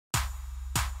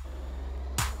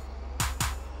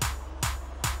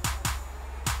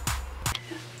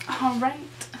Alright.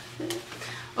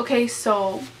 Okay,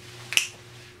 so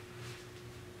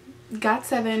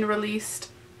GOT7 released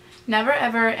Never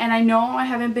Ever, and I know I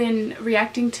haven't been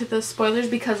reacting to the spoilers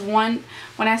because when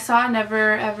I saw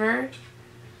Never Ever,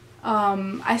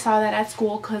 I saw that at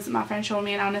school because my friend showed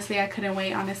me, and honestly I couldn't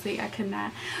wait. Honestly I could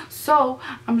not. So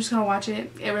I'm just gonna watch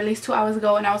it. It released 2 hours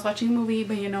ago and I was watching a movie,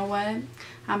 but you know what,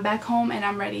 I'm back home and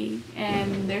I'm ready,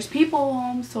 and there's people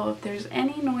home, so if there's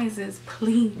any noises,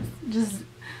 please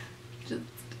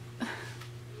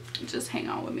just hang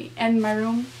on with me. And my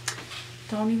room,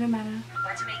 don't even matter.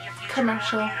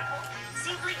 Commercial.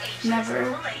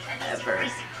 Never Ever.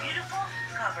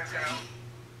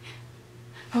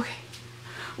 Okay.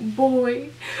 Boy,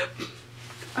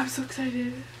 I'm so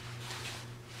excited.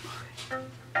 Okay.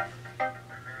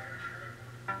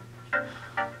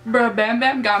 Bruh, Bam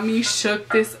Bam got me shook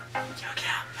this.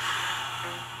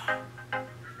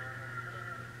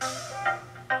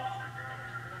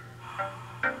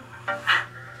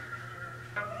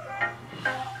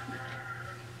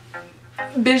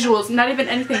 Visuals, not even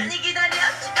anything.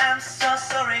 I'm so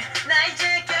sorry.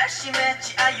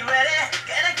 Are you ready?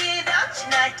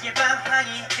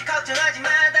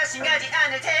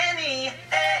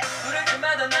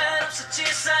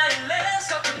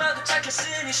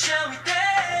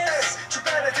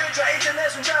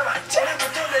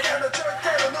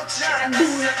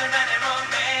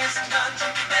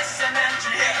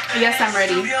 Yes, I'm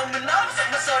ready.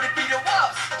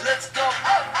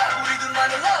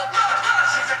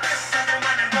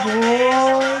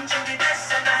 Whoa.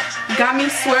 Got me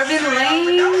swerving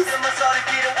lanes.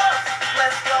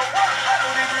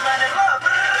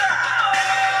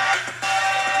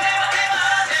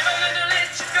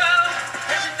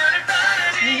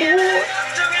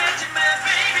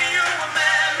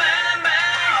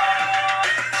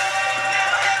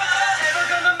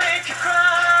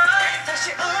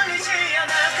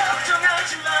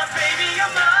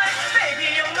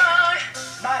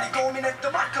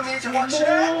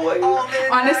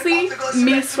 Honestly,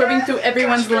 me swerving through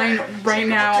everyone's lane right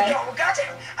now.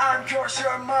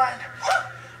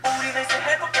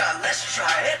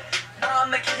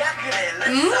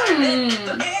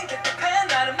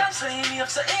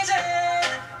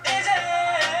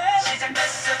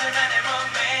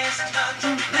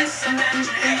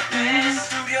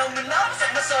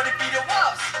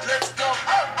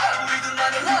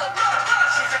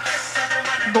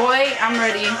 Boy, I'm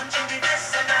ready.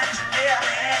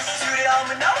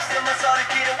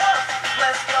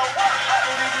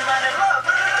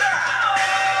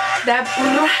 That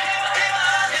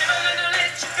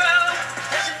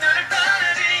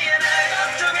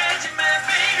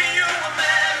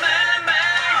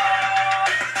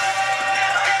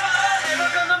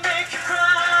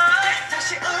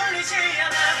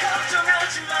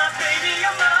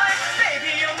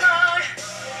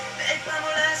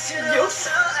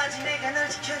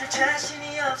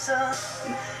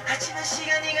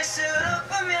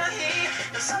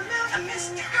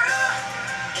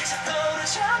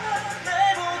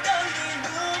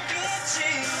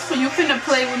you finna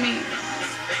play with me.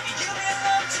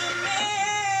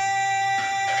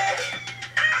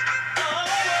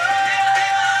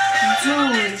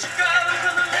 Dude.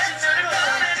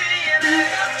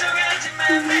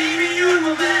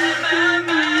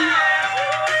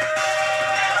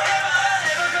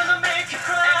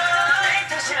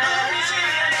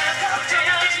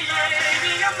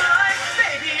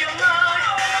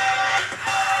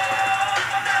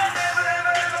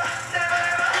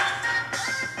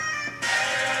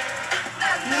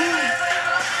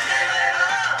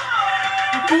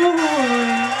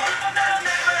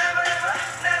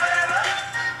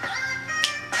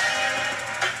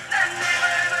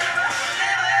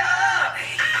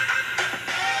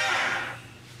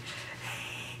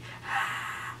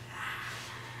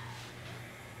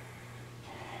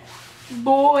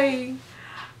 Boy,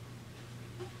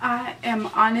 I am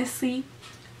honestly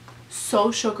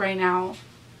so shook right now.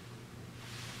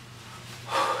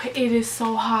 It is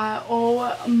so hot.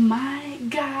 Oh my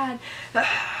god.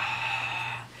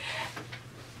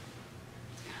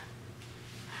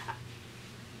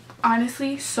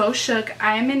 Honestly, so shook.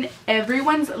 I am in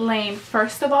everyone's lane.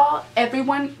 First of all,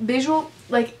 everyone visual,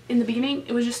 like in the beginning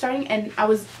it was just starting and I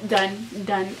was done.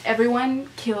 Everyone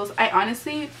kills. I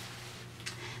honestly,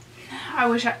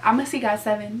 I'm gonna see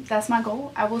GOT7. That's my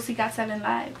goal. I will see GOT7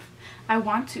 live. I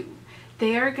want to.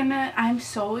 They are gonna, I'm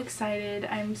so excited.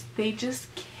 They just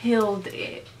killed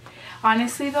it.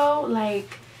 Honestly though,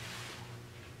 like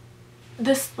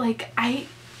this, like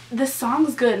the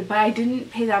song's good, but I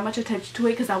didn't pay that much attention to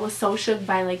it because I was so shook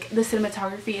by like the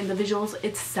cinematography and the visuals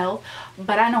itself.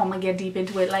 But I know I'm gonna get deep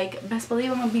into it. Like, best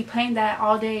believe I'm gonna be playing that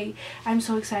all day. I'm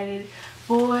so excited.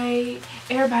 Boy,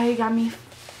 everybody got me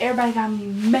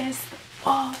messed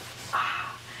up.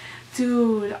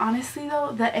 Dude, honestly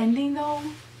though, the ending though,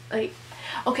 like,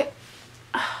 okay,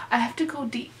 I have to go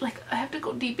deep, like I have to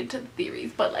go deep into the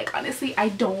theories, but like honestly I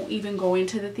don't even go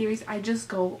into the theories. I just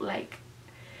go like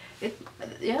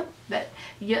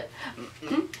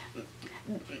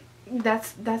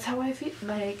that's how I feel.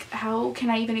 Like, how can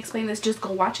I even explain this? Just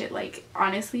go watch it. Like,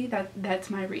 honestly, that's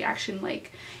my reaction.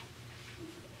 Like,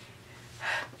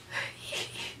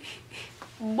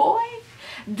 boy,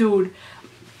 dude,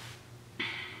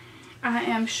 I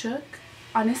am shook.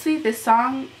 Honestly, this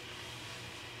song,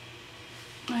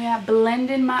 oh yeah,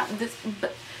 blending you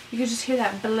can just hear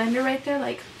that blender right there,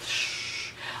 like,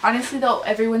 honestly though,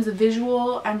 everyone's a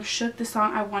visual. I'm shook. The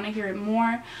song, I want to hear it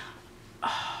more.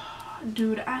 Oh,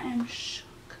 dude, I am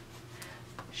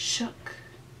shook.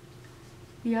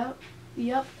 Yep.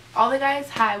 All the guys,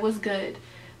 hi, was good.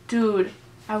 Dude,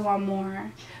 I want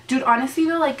more. Dude, honestly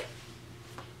though, like,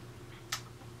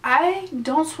 I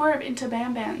don't swerve into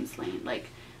Bam Bam's lane. Like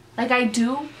I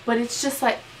do, but it's just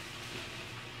like,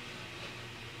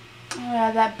 oh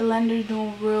yeah, that blender's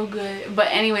doing real good. But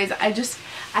anyways, I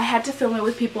had to film it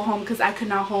with people home because I could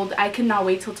not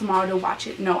wait till tomorrow to watch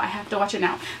it. No, I have to watch it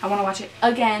now. I want to watch it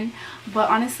again. But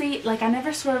honestly, like, I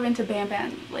never swerve into Bam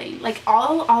Bam lane. Like,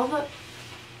 all the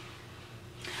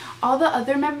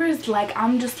other members, like,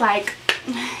 I'm just like,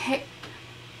 hey.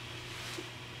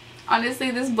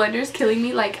 Honestly, this blender is killing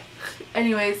me. Like,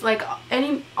 anyways, like,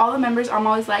 all the members, I'm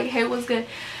always like, hey, what's good?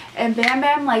 And Bam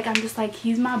Bam, like, I'm just like,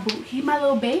 he's my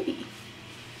little baby.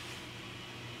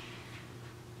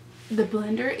 The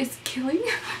blender is killing.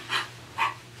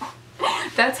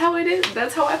 That's how it is.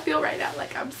 That's how I feel right now.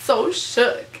 Like, I'm so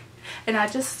shook. And I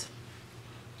just,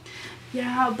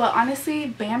 yeah, but honestly,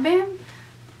 Bam Bam,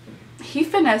 he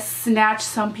finna snatch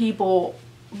some people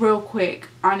real quick,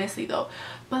 honestly though.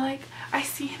 But like, I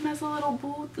see him as a little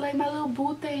boo, like my little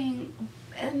boo thing.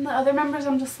 And the other members,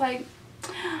 I'm just like,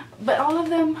 but all of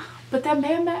them, but then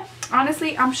Bam Bam,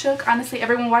 honestly, I'm shook. Honestly,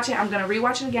 everyone watch it. I'm gonna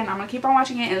rewatch it again. I'm gonna keep on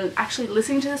watching it and actually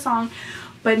listening to the song.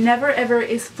 But Never Ever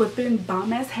is flipping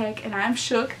bomb as heck, and I'm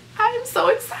shook. I am so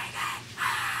excited.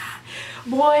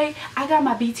 Boy, I got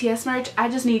my BTS merch. I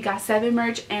just need GOT7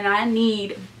 merch, and I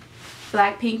need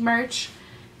Blackpink merch,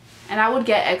 and I would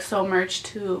get EXO merch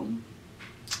too.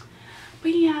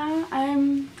 But yeah,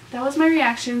 that was my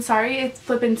reaction. Sorry it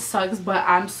flipping sucks, but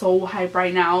I'm so hyped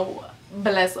right now.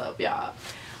 Bless up, y'all.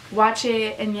 Watch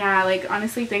it. And yeah, like,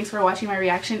 honestly, thanks for watching my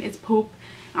reaction. It's poop.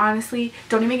 Honestly,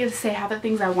 don't even get to say half the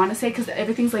things I want to say because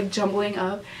everything's like jumbling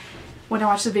up when I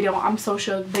watch the video. I'm so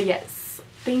shook. But yes,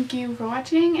 thank you for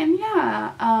watching. And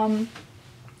yeah, I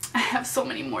have so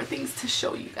many more things to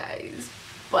show you guys.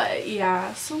 But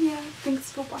yeah, so yeah,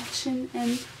 thanks for watching,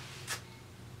 and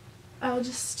I'll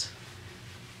just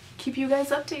keep you guys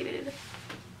updated.